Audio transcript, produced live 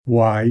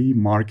Why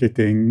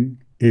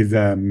marketing is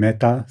a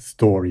meta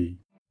story.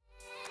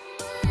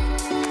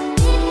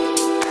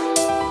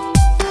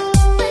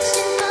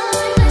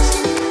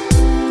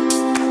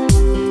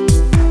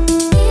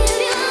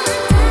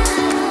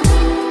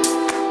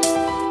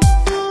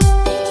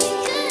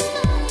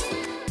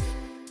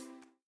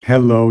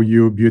 Hello,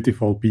 you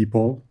beautiful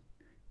people.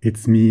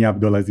 It's me,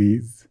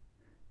 Abdulaziz,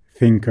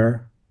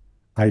 thinker,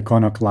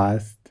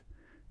 iconoclast,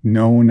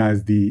 known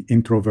as the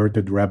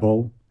introverted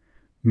rebel,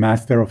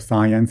 master of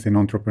science in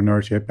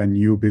entrepreneurship and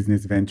new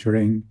business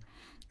venturing,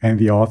 and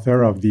the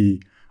author of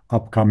the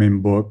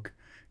upcoming book,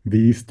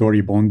 The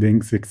Story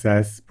Bonding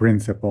Success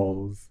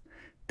Principles.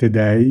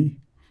 Today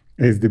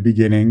is the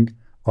beginning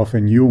of a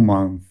new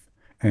month,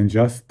 and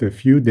just a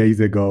few days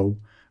ago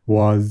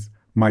was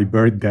my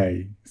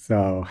birthday.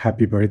 So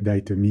happy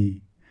birthday to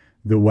me.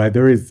 The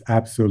weather is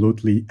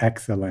absolutely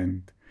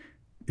excellent.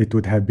 It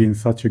would have been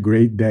such a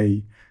great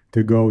day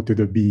to go to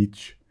the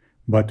beach,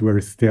 but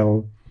we're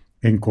still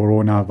in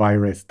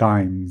coronavirus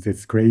times.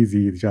 It's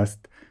crazy.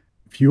 Just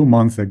a few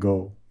months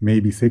ago,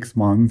 maybe 6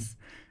 months,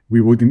 we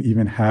wouldn't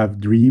even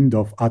have dreamed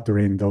of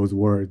uttering those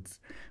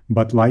words.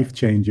 But life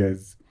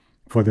changes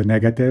for the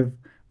negative,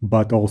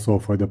 but also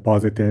for the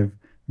positive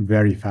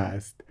very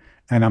fast.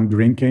 And I'm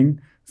drinking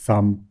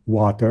some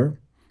water.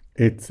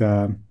 It's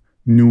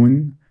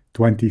noon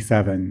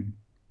 27,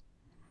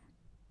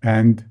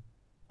 and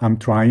I'm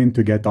trying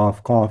to get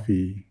off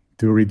coffee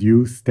to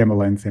reduce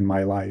stimulants in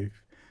my life.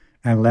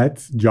 And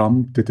let's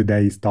jump to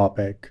today's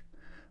topic.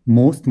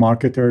 Most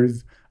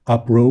marketers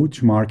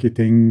approach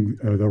marketing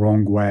the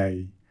wrong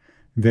way.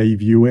 They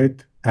view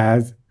it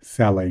as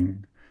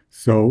selling.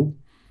 So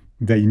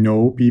they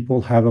know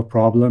people have a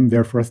problem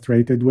they're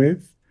frustrated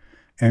with,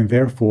 and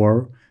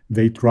therefore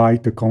they try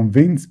to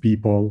convince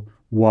people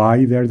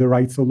why they're the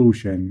right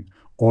solution,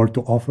 or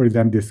to offer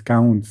them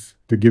discounts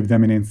to give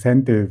them an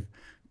incentive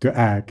to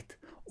act,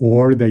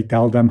 or they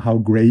tell them how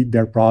great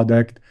their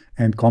product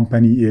and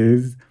company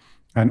is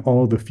and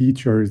all the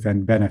features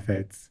and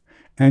benefits.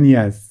 And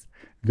yes,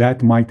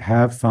 that might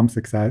have some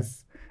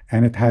success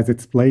and it has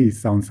its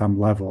place on some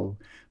level,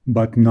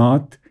 but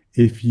not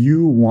if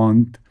you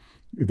want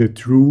the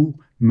true,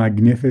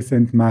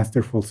 magnificent,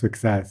 masterful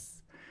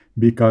success,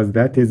 because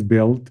that is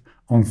built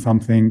on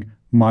something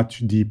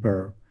much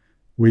deeper,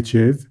 which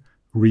is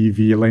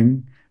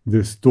revealing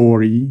the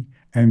story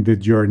and the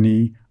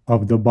journey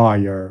of the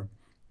buyer,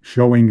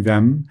 showing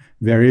them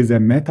there is a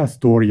meta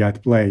story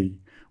at play,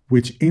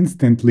 which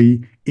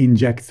instantly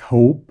injects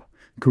hope,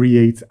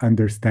 creates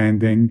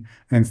understanding,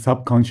 and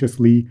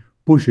subconsciously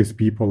pushes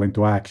people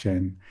into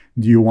action.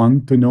 Do you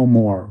want to know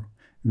more?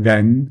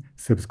 Then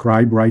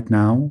subscribe right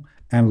now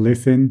and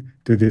listen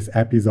to this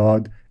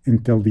episode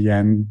until the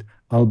end.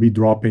 I'll be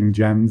dropping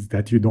gems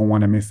that you don't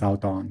want to miss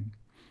out on.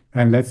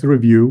 And let's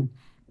review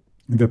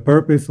the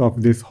purpose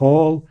of this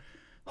whole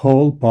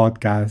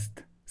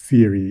podcast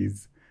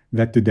series.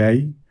 That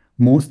today,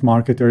 most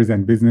marketers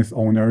and business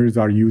owners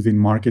are using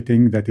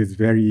marketing that is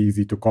very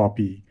easy to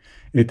copy.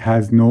 It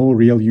has no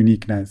real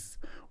uniqueness.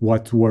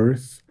 What's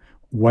worse,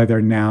 whether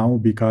now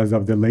because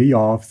of the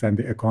layoffs and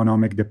the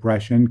economic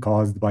depression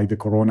caused by the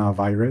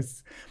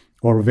coronavirus,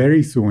 or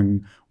very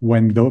soon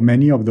when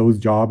many of those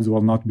jobs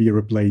will not be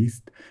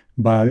replaced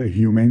by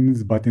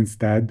humans, but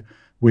instead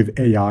with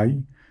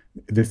AI,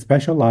 the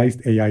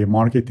specialized AI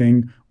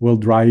marketing will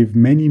drive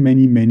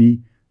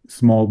many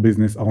small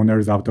business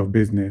owners out of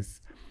business.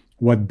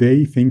 What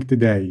they think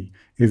today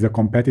is a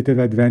competitive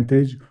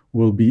advantage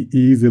will be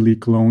easily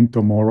cloned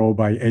tomorrow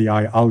by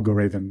AI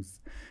algorithms.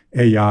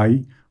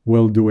 AI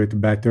will do it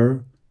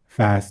better,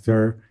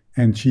 faster,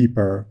 and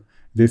cheaper.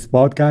 This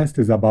podcast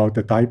is about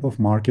a type of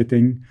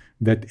marketing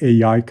that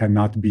AI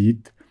cannot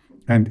beat,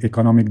 and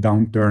economic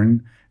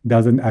downturn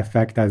doesn't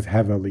affect as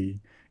heavily.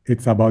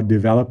 It's about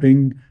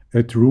developing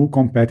a true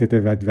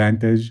competitive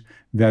advantage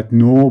that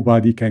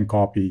nobody can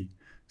copy.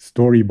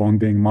 Story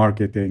bonding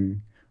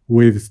marketing.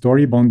 With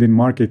story bonding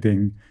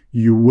marketing,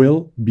 you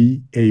will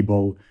be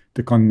able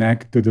to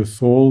connect to the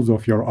souls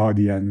of your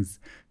audience,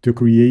 to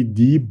create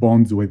deep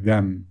bonds with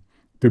them,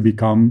 to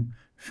become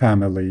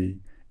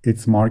family.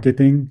 It's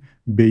marketing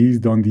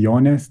based on the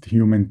honest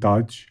human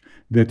touch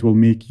that will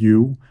make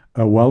you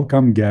a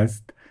welcome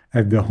guest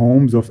at the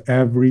homes of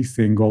every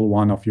single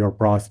one of your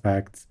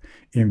prospects.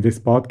 In this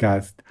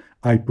podcast,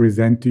 I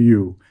present to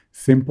you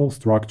simple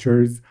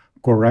structures,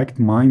 correct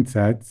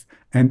mindsets,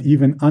 and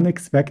even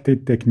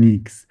unexpected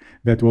techniques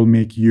that will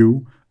make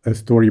you a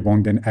story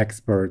bonding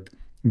expert.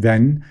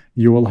 Then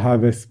you will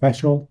have a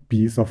special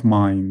peace of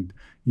mind.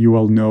 You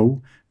will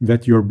know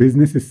that your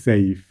business is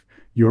safe,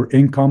 your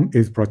income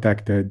is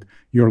protected,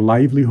 your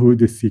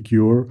livelihood is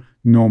secure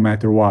no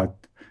matter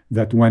what.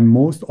 That when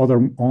most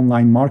other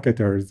online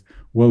marketers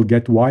will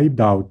get wiped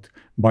out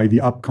by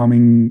the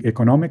upcoming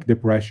economic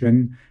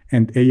depression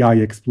and AI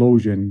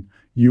explosion,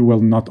 you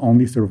will not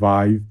only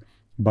survive,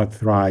 but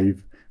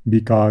thrive,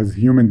 because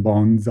human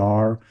bonds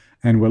are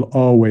and will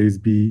always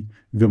be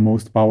the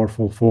most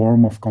powerful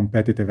form of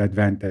competitive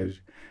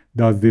advantage.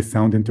 Does this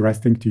sound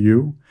interesting to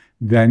you?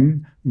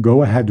 Then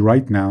go ahead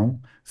right now,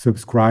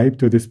 subscribe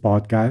to this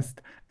podcast,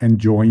 and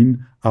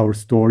join our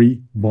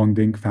story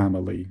bonding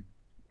family.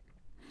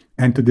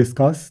 And to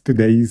discuss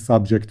today's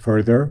subject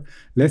further,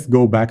 let's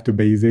go back to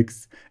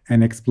basics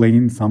and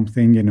explain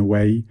something in a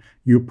way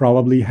you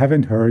probably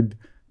haven't heard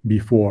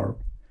before.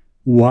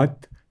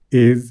 What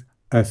is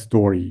a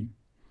story?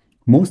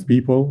 Most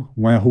people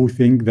who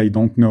think they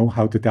don't know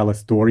how to tell a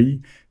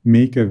story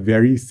make a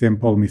very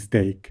simple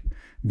mistake.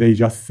 They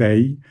just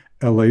say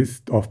a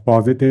list of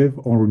positive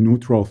or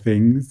neutral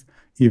things,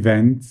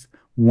 events,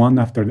 one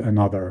after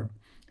another,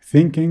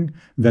 thinking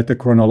that a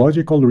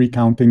chronological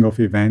recounting of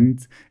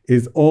events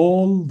is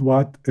all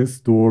what a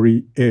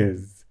story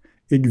is.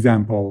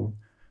 Example,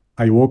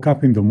 I woke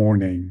up in the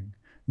morning,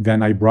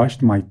 then I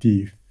brushed my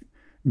teeth,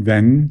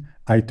 then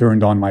I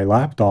turned on my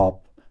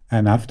laptop,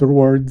 and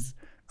afterwards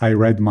I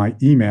read my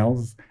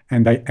emails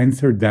and I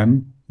answered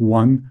them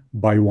one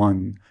by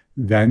one.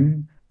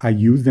 Then I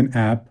used an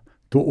app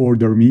to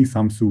order me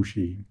some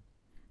sushi.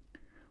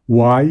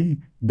 Why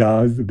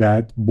does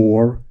that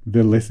bore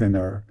the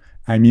listener?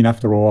 I mean,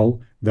 after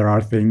all, there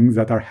are things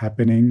that are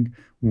happening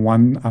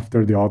one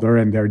after the other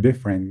and they're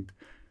different.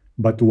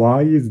 But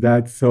why is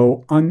that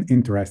so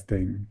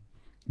uninteresting?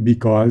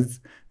 Because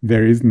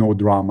there is no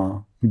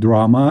drama.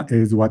 Drama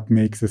is what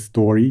makes a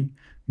story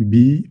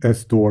be a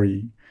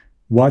story.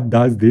 What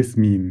does this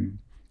mean?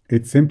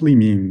 It simply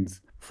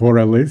means for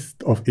a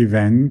list of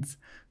events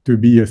to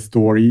be a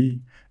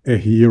story, a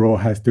hero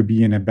has to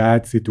be in a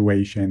bad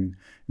situation,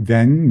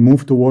 then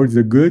move towards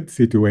a good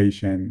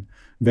situation.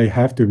 They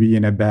have to be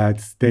in a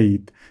bad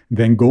state,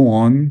 then go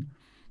on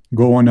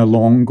a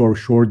long or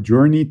short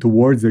journey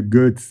towards a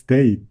good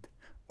state.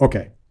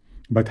 Okay,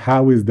 but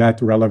how is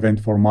that relevant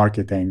for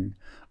marketing?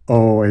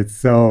 Oh, it's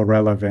so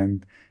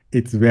relevant.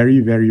 It's very,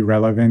 very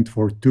relevant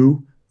for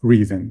two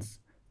reasons.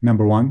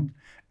 Number one,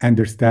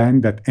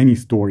 understand that any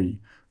story,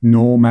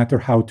 no matter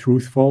how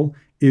truthful,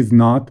 is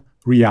not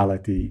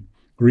reality.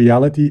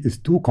 Reality is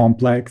too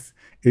complex.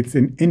 It's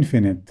an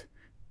infinite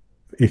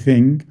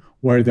thing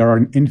where there are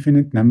an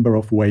infinite number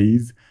of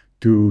ways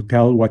to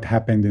tell what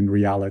happened in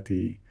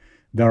reality.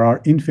 There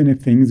are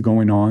infinite things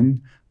going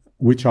on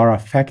which are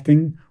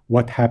affecting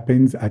what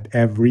happens at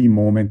every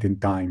moment in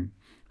time.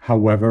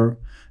 However,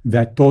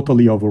 that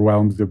totally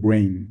overwhelms the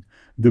brain.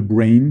 The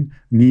brain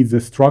needs a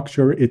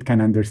structure it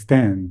can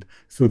understand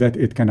so that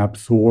it can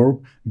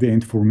absorb the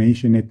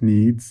information it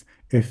needs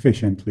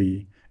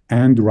efficiently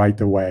and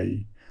right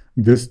away.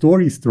 The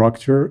story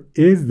structure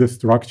is the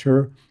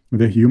structure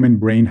the human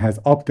brain has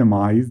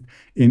optimized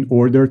in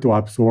order to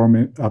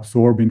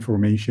absorb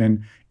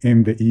information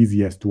in the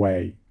easiest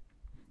way.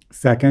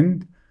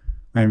 Second,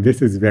 and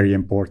this is very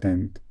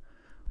important,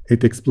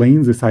 it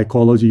explains the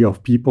psychology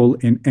of people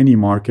in any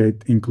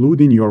market,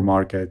 including your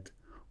market.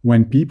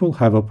 When people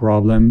have a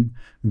problem,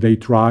 they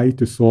try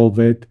to solve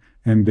it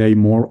and they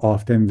more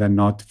often than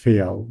not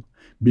fail.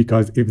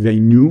 Because if they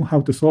knew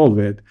how to solve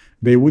it,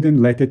 they wouldn't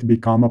let it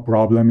become a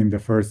problem in the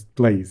first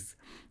place.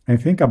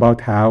 And think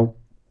about how,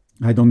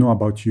 I don't know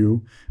about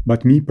you,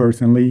 but me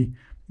personally,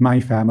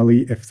 my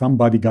family, if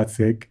somebody got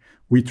sick,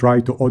 we try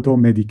to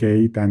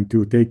auto-medicate and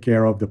to take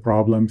care of the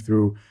problem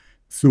through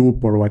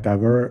soup or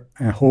whatever,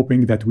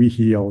 hoping that we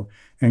heal.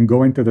 And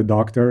going to the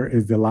doctor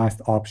is the last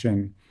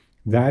option.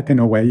 That, in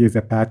a way, is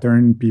a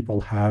pattern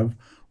people have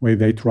where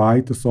they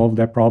try to solve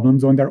their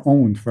problems on their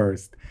own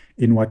first,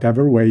 in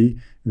whatever way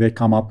they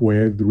come up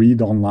with,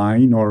 read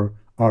online, or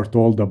are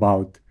told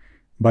about.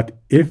 But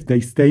if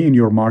they stay in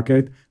your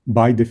market,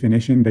 by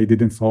definition, they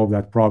didn't solve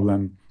that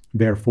problem.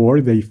 Therefore,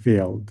 they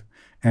failed.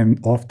 And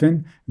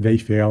often they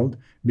failed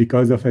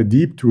because of a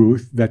deep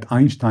truth that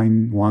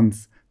Einstein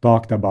once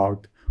talked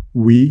about.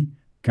 We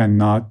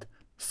cannot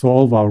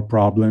solve our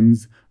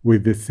problems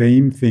with the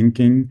same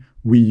thinking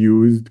we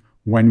used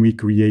when we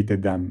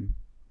created them.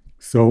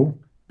 So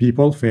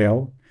people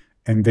fail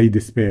and they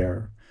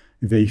despair.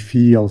 They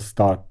feel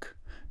stuck.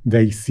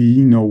 They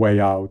see no way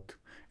out.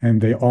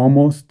 And they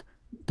almost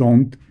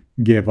don't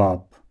give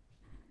up.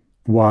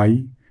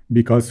 Why?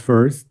 Because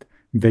first,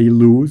 they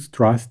lose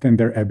trust in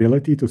their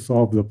ability to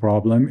solve the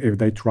problem if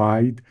they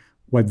tried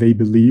what they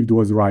believed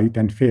was right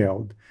and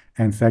failed.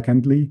 And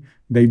secondly,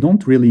 they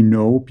don't really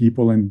know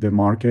people in the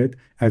market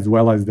as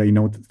well as they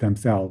know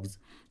themselves.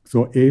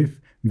 So if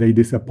they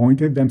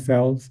disappointed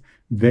themselves,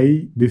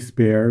 they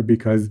despair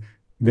because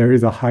there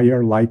is a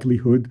higher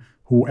likelihood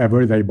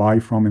whoever they buy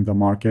from in the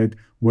market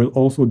will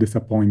also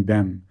disappoint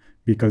them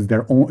because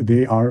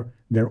they are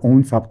their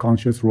own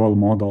subconscious role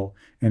model.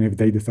 And if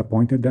they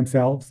disappointed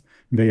themselves,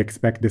 they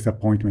expect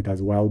disappointment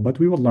as well. But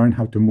we will learn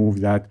how to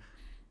move that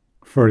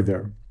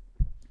further.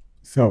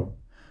 So,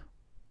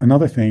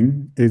 another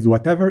thing is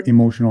whatever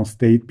emotional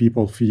state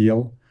people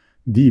feel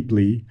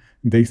deeply,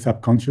 they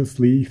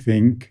subconsciously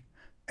think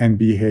and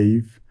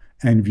behave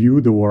and view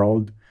the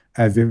world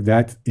as if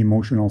that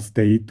emotional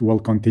state will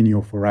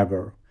continue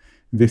forever.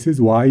 This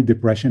is why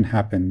depression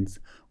happens.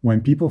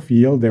 When people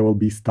feel they will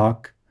be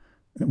stuck,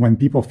 when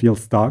people feel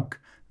stuck,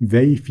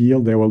 they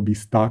feel they will be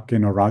stuck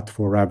in a rut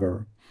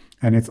forever.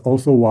 And it's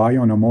also why,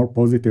 on a more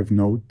positive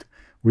note,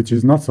 which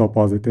is not so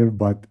positive,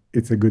 but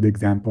it's a good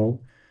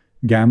example,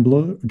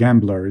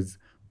 Gamblers,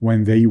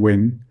 when they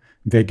win,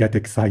 they get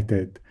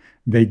excited.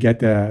 They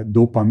get a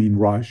dopamine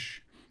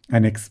rush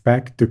and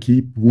expect to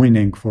keep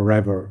winning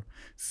forever.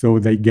 So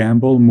they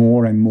gamble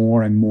more and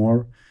more and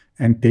more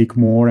and take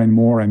more and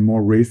more and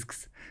more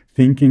risks,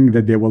 thinking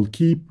that they will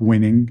keep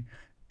winning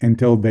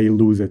until they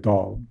lose it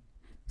all.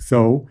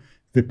 So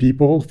the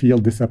people feel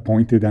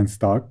disappointed and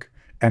stuck,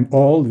 and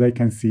all they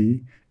can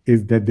see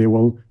is that they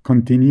will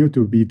continue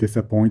to be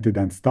disappointed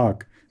and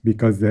stuck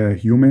because the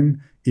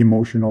human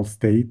emotional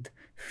state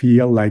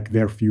feel like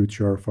their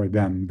future for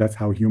them. That's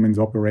how humans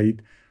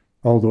operate,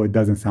 although it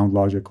doesn't sound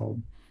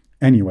logical.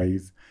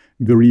 Anyways,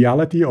 the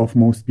reality of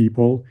most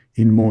people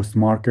in most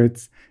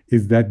markets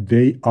is that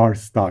they are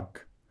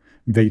stuck.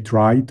 They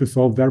tried to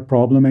solve their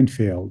problem and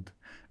failed,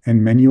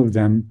 and many of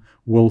them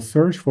will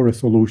search for a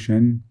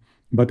solution,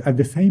 but at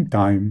the same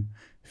time,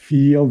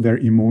 feel their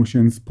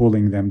emotions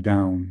pulling them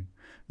down,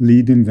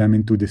 leading them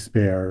into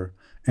despair,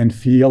 and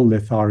feel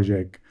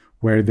lethargic,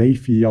 where they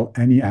feel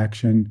any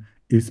action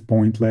is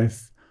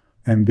pointless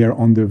and they're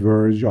on the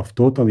verge of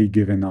totally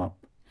giving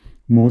up.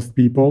 Most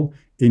people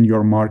in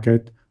your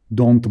market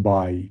don't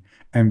buy,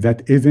 and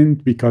that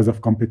isn't because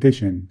of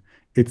competition.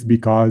 It's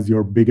because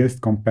your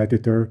biggest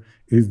competitor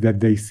is that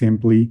they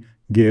simply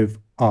give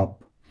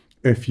up.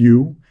 A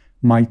few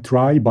might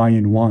try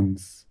buying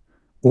once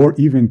or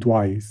even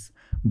twice,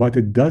 but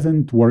it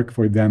doesn't work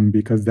for them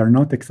because they're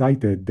not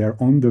excited.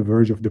 They're on the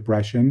verge of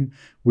depression,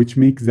 which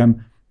makes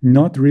them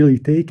not really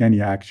take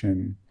any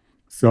action.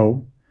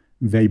 So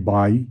they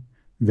buy,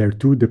 they're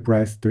too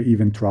depressed to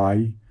even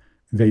try,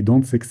 they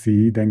don't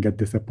succeed and get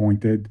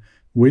disappointed,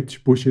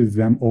 which pushes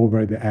them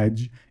over the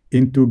edge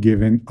into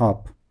giving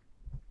up.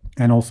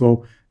 And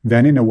also,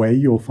 then in a way,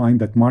 you'll find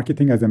that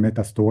marketing as a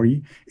meta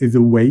story is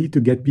a way to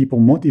get people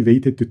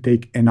motivated to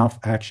take enough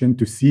action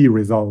to see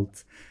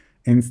results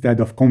instead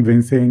of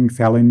convincing,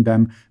 selling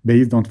them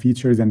based on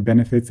features and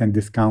benefits and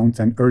discounts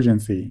and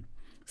urgency.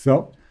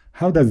 So,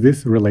 how does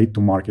this relate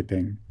to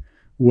marketing?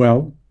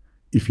 Well,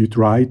 if you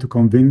try to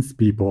convince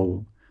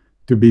people,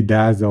 to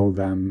bedazzle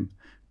them,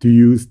 to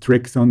use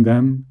tricks on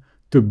them,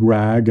 to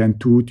brag and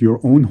toot your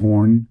own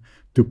horn,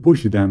 to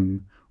push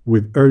them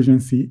with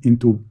urgency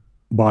into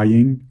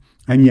buying.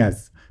 And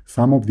yes,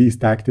 some of these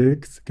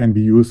tactics can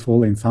be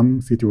useful in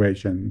some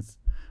situations,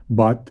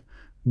 but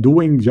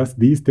doing just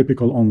these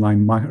typical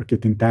online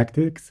marketing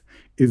tactics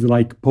is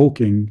like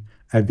poking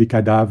at the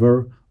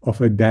cadaver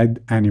of a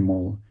dead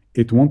animal.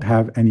 It won't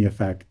have any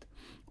effect.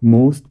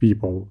 Most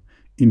people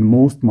in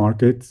most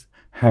markets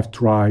have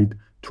tried,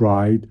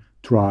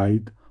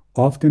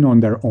 often on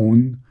their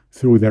own,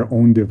 through their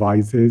own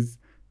devices,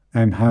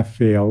 and have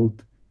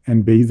failed,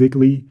 and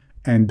basically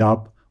end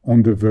up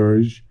on the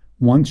verge,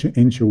 1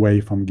 inch away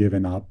from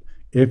giving up,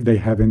 if they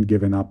haven't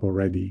given up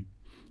already.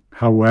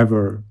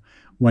 However,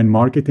 when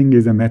marketing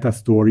is a meta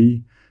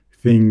story,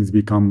 things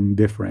become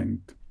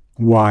different.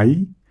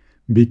 Why?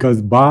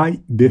 Because by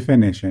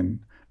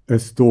definition, a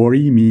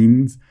story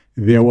means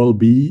there will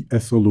be a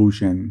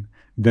solution,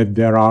 that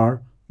there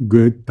are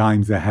good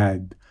times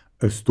ahead.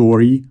 A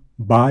story,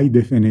 by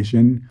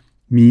definition,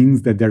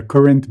 means that their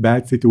current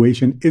bad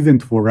situation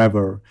isn't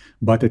forever,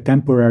 but a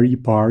temporary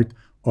part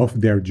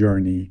of their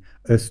journey.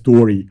 A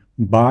story,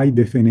 by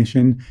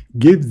definition,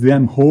 gives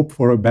them hope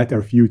for a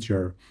better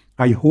future.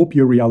 I hope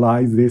you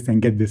realize this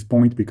and get this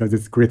point because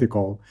it's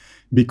critical.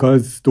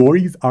 Because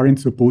stories aren't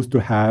supposed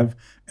to have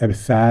a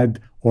sad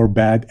or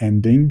bad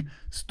ending.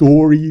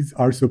 Stories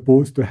are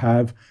supposed to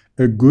have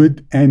a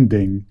good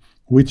ending,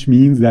 which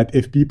means that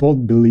if people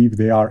believe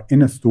they are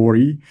in a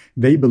story,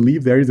 they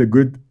believe there is a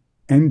good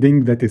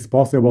ending that is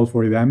possible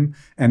for them,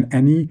 and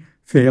any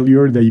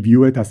failure, they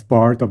view it as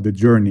part of the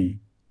journey.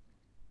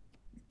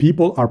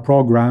 People are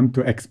programmed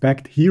to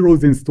expect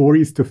heroes in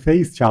stories to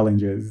face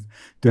challenges,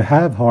 to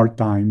have hard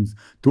times,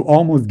 to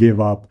almost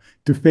give up,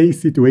 to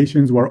face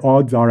situations where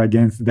odds are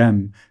against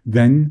them.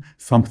 Then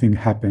something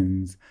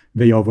happens.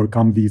 They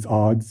overcome these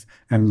odds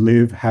and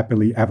live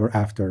happily ever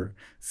after.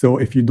 So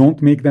if you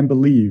don't make them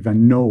believe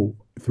and know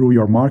through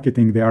your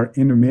marketing they are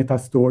in a meta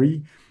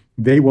story,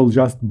 they will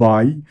just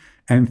buy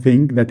and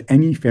think that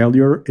any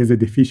failure is a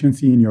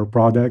deficiency in your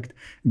product,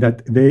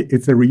 that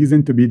it's a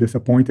reason to be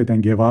disappointed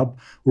and give up,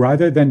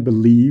 rather than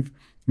believe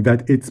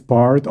that it's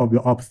part of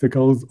the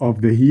obstacles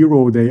of the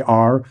hero they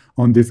are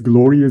on this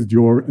glorious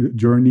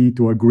journey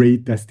to a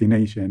great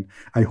destination.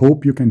 I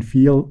hope you can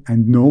feel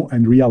and know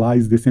and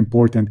realize this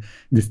important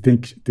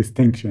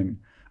distinction.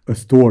 A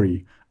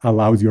story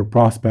allows your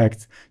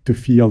prospects to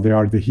feel they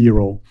are the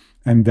hero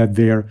and that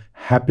their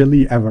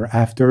happily ever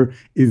after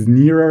is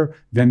nearer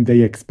than they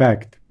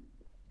expect.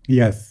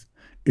 Yes,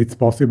 it's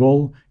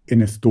possible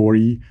in a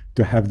story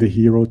to have the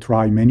hero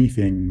try many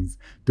things,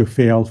 to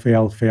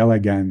fail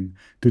again,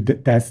 to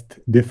test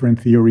different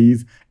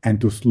theories, and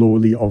to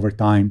slowly over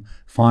time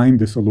find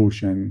the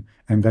solution.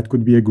 And that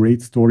could be a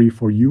great story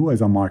for you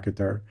as a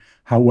marketer.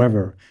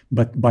 However,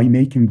 but by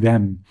making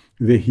them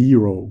the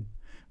hero,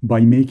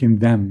 by making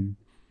them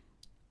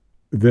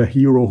the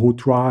hero who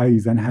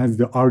tries and has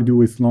the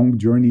arduous long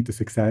journey to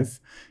success,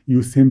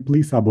 you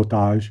simply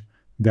sabotage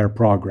their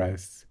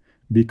progress.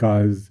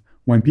 because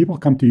when people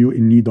come to you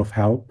in need of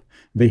help,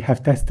 they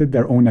have tested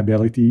their own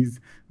abilities,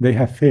 they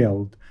have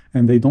failed,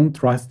 and they don't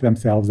trust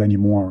themselves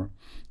anymore.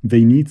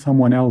 They need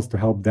someone else to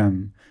help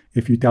them.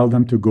 If you tell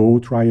them to go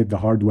try it the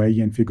hard way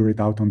and figure it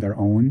out on their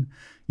own,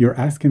 you're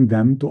asking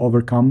them to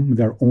overcome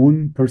their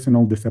own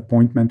personal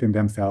disappointment in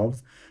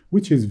themselves,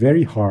 which is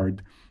very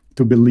hard.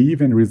 To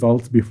believe in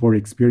results before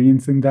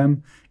experiencing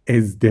them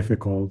is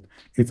difficult.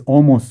 It's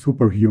almost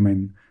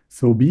superhuman.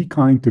 So be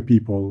kind to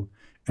people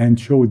and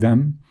show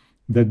them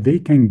that they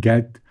can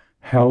get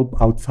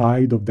help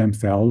outside of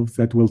themselves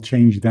that will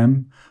change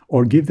them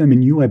or give them a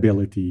new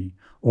ability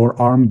or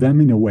arm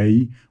them in a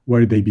way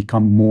where they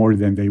become more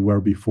than they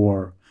were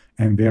before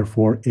and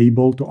therefore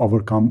able to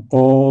overcome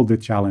all the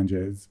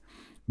challenges.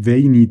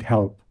 They need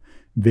help.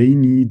 They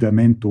need a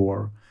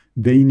mentor.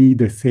 They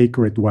need a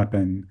sacred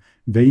weapon.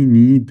 They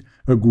need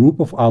a group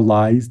of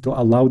allies to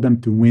allow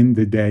them to win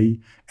the day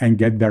and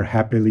get there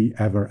happily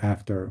ever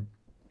after.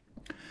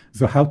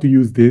 So, how to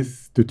use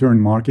this to turn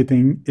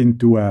marketing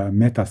into a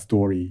meta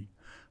story?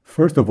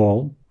 First of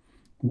all,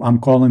 I'm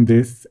calling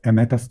this a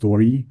meta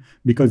story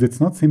because it's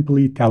not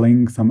simply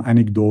telling some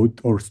anecdote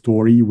or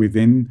story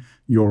within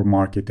your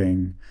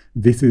marketing.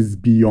 This is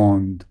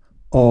beyond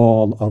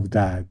all of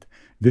that.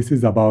 This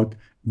is about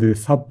the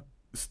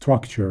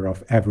substructure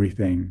of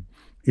everything.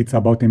 It's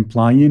about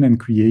implying and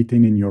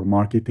creating in your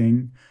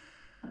marketing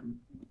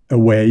a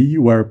way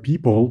where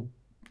people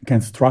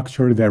can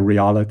structure their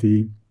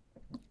reality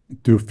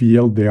to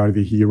feel they are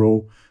the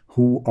hero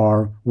who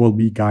will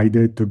be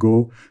guided to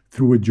go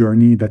through a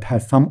journey that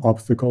has some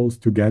obstacles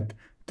to get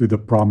to the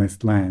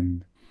promised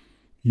land.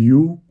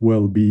 You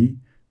will be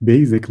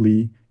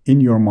basically in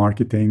your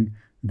marketing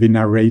the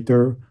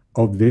narrator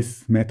of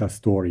this meta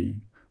story.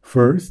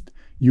 First,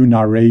 you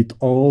narrate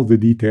all the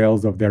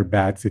details of their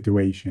bad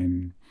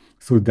situation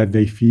so that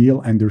they feel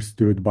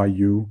understood by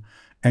you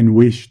and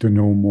wish to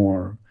know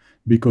more,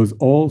 because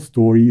all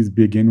stories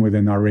begin with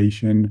a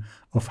narration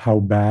of how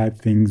bad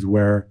things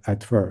were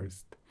at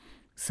first.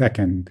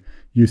 Second,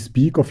 you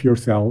speak of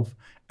yourself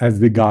as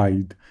the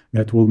guide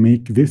that will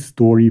make this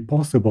story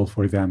possible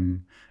for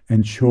them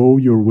and show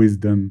your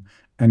wisdom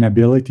and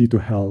ability to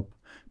help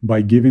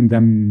by giving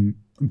them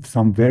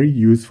some very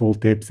useful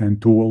tips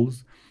and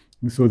tools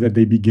so that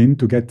they begin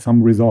to get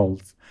some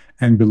results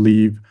and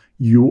believe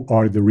you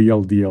are the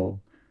real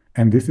deal.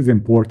 And this is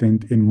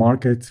important in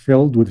markets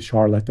filled with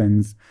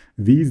charlatans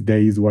these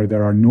days where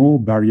there are no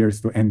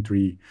barriers to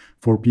entry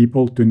for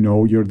people to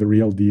know you're the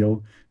real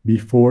deal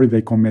before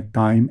they commit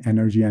time,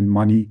 energy, and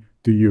money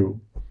to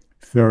you.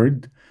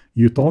 Third,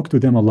 you talk to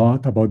them a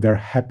lot about their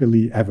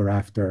happily ever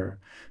after,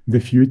 the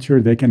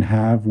future they can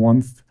have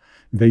once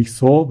they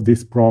solve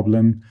this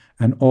problem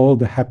and all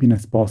the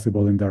happiness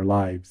possible in their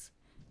lives.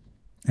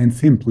 And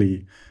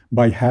simply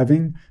by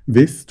having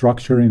this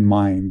structure in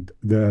mind,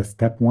 the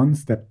step 1,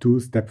 step 2,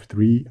 step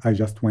 3 I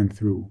just went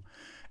through,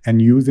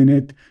 and using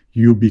it,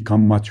 you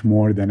become much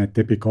more than a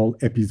typical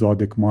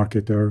episodic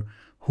marketer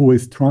who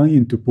is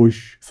trying to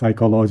push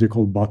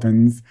psychological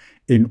buttons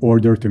in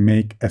order to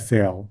make a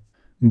sale.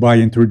 By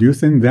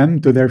introducing them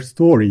to their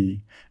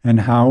story and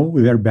how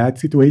their bad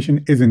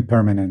situation isn't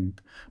permanent,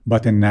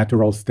 but a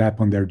natural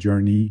step on their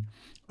journey,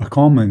 a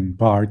common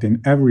part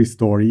in every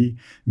story,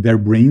 their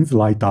brains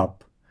light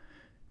up,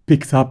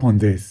 picks up on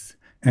this,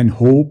 and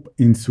hope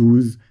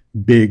ensues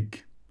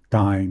big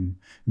time.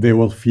 They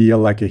will feel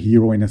like a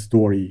hero in a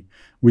story,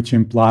 which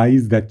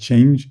implies that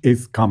change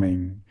is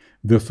coming,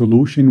 the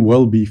solution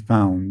will be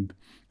found,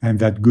 and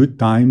that good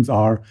times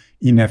are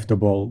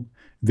inevitable.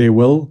 They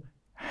will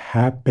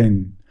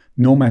happen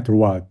no matter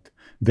what.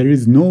 There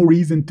is no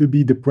reason to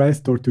be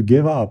depressed or to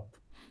give up.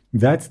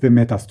 That's the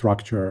meta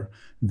structure,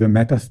 the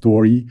meta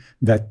story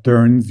that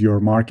turns your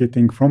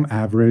marketing from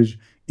average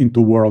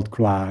into world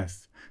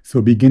class.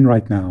 So begin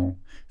right now.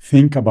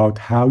 Think about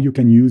how you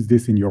can use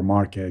this in your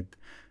market,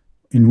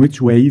 in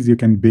which ways you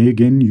can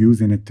begin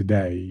using it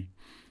today.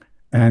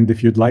 And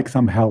if you'd like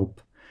some help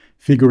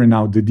figuring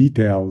out the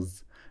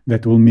details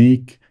that will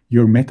make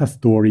your meta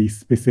story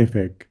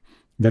specific,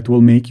 that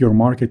will make your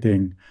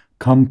marketing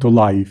come to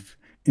life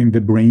in the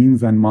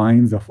brains and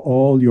minds of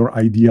all your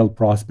ideal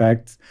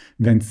prospects,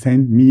 then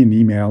send me an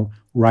email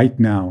right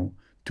now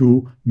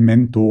to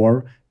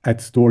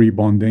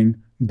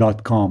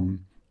mentor@storybonding.com.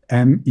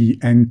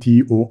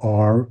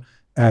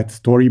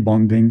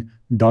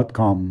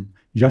 mentor@storybonding.com.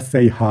 Just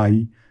say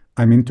hi,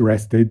 I'm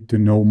interested to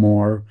know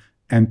more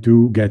and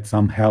to get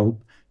some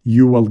help.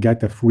 You will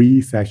get a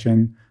free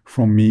session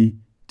from me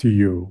to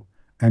you.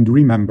 And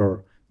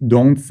remember,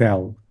 don't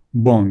sell,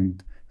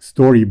 bond,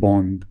 story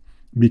bond,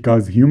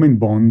 because human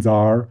bonds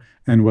are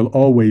and will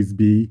always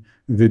be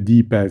the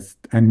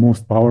deepest and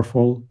most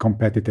powerful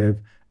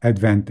competitive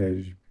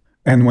advantage.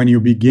 And when you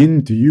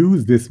begin to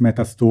use this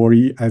meta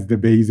story as the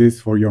basis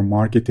for your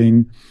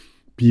marketing,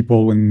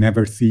 people will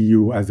never see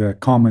you as a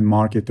common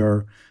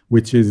marketer,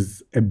 which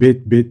is a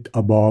bit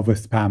above a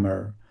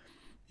spammer.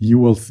 You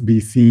will be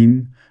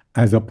seen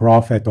as a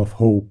prophet of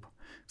hope,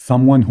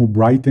 someone who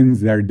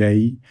brightens their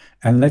day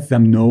and lets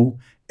them know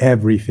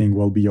everything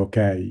will be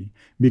okay.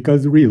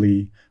 Because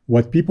really,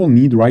 What people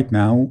need right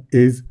now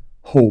is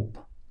hope.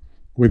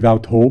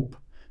 Without hope,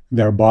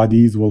 their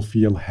bodies will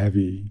feel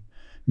heavy.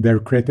 Their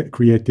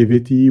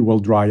creativity will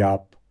dry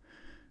up.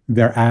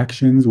 Their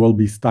actions will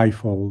be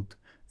stifled,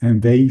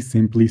 and they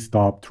simply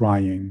stop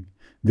trying.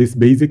 This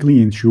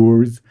basically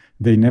ensures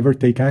they never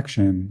take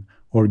action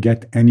or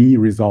get any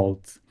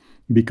results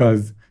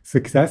because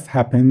success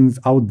happens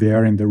out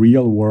there in the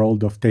real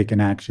world of taking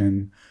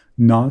action,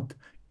 not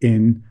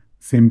in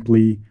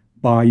simply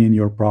buying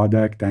your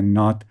product and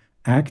not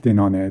acting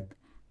on it.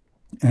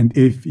 And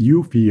if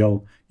you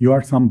feel you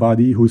are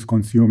somebody who's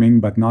consuming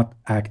but not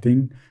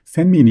acting,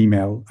 send me an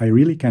email. I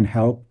really can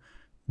help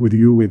with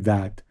you with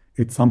that.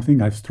 It's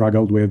something I've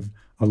struggled with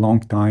a long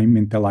time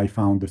until I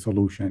found the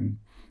solution.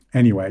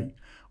 Anyway,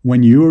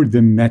 when you're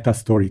the meta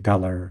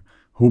storyteller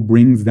who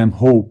brings them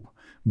hope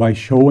by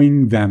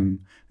showing them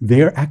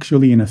they're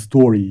actually in a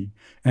story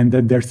and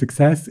that their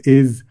success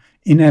is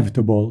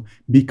inevitable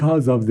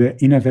because of the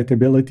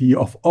inevitability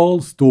of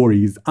all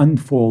stories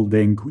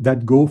unfolding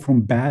that go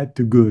from bad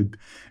to good,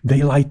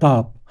 they light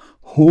up.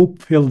 Hope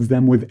fills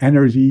them with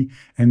energy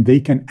and they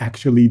can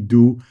actually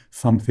do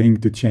something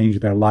to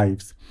change their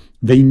lives.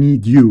 They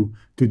need you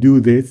to do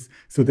this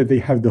so that they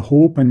have the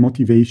hope and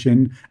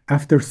motivation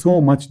after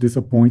so much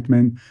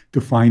disappointment to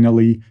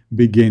finally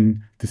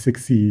begin to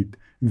succeed.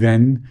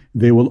 Then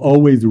they will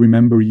always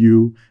remember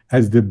you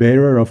as the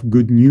bearer of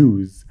good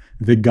news,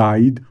 the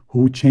guide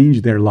who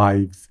changed their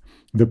lives,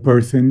 the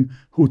person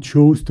who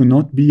chose to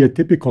not be a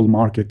typical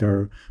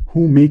marketer,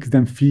 who makes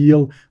them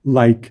feel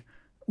like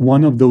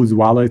one of those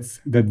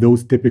wallets that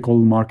those typical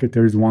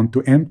marketers want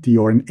to empty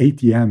or an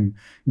ATM,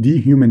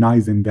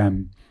 dehumanizing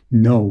them.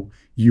 No,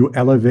 you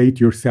elevate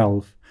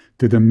yourself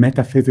to the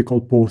metaphysical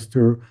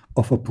poster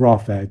of a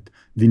prophet,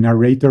 the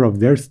narrator of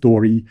their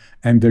story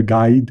and the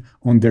guide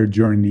on their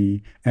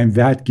journey. And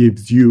that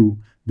gives you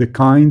the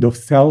kind of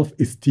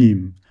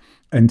self-esteem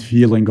and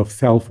feeling of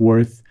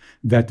self-worth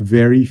that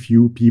very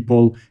few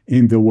people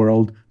in the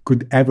world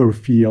could ever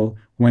feel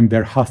when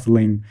they're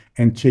hustling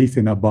and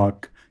chasing a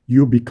buck.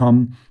 You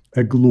become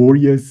a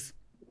glorious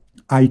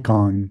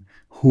icon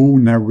who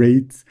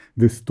narrates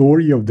the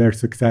story of their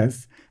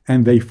success,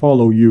 and they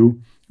follow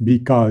you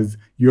because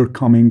you're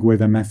coming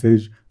with a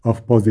message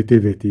of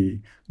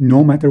positivity.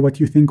 No matter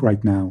what you think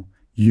right now,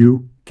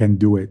 you can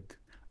do it.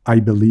 I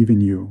believe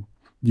in you.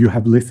 You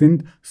have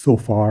listened so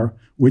far,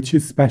 which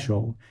is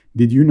special.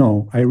 Did you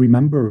know? I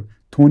remember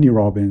Tony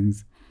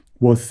Robbins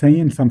was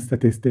saying some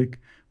statistic,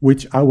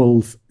 which I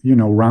will,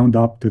 round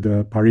up to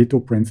the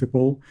Pareto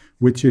principle,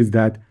 which is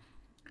that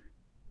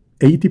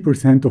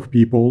 80% of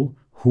people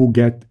who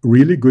get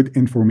really good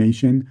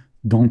information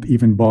don't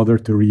even bother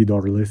to read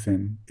or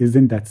listen.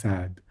 Isn't that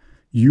sad?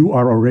 You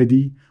are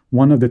already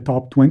one of the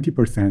top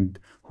 20%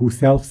 who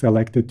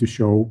self-selected to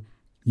show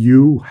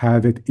you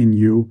have it in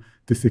you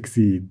to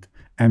succeed.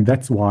 And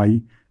that's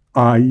why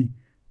I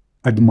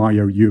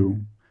admire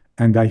you.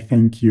 And I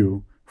thank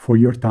you for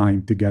your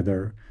time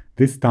together.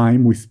 This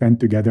time we spent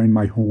together in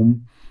my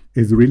home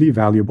is really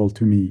valuable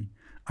to me.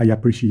 I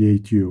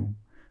appreciate you.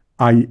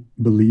 I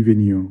believe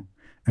in you.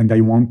 And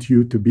I want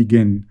you to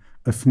begin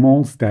a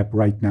small step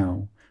right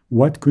now.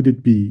 What could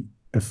it be?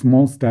 A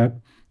small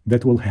step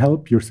that will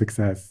help your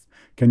success.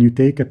 Can you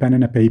take a pen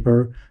and a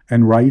paper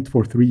and write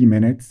for 3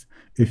 minutes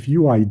a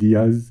few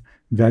ideas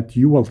that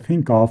you will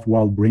think of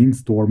while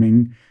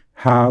brainstorming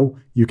how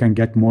you can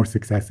get more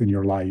success in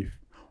your life?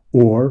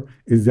 Or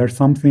is there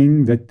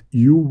something that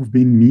you've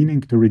been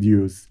meaning to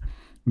reduce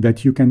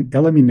that you can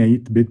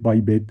eliminate bit by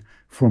bit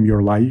from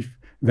your life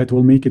that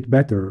will make it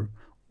better?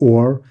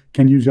 Or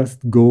can you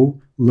just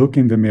go look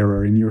in the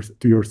mirror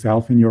to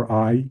yourself in your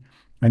eye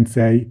and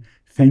say,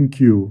 thank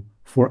you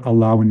for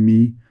allowing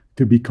me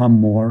to become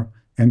more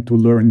and to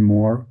learn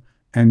more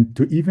and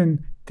to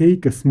even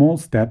take a small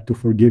step to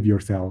forgive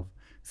yourself.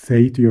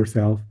 Say to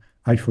yourself,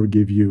 I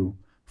forgive you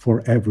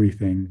for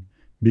everything,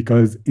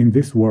 because in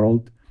this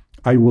world,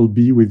 I will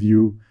be with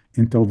you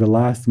until the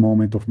last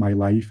moment of my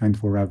life and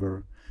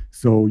forever.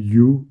 So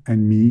you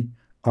and me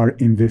are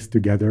in this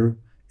together.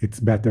 It's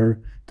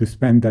better to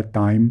spend that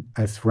time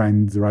as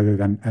friends rather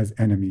than as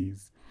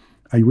enemies.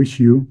 I wish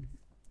you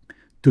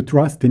to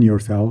trust in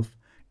yourself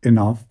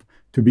enough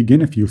to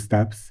begin a few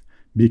steps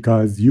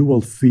because you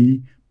will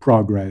see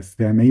progress.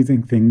 The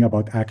amazing thing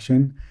about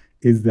action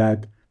is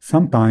that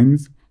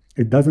sometimes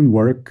it doesn't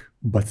work,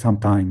 but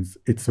sometimes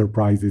it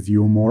surprises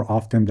you more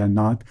often than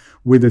not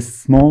with a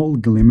small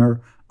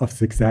glimmer of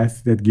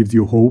success that gives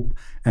you hope,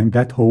 and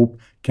that hope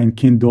can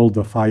kindle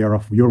the fire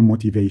of your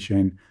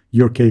motivation.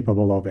 You're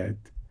capable of it.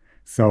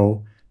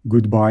 So,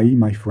 goodbye,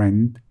 my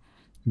friend.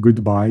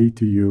 Goodbye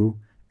to you,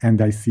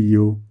 and I see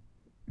you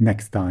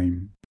next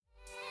time.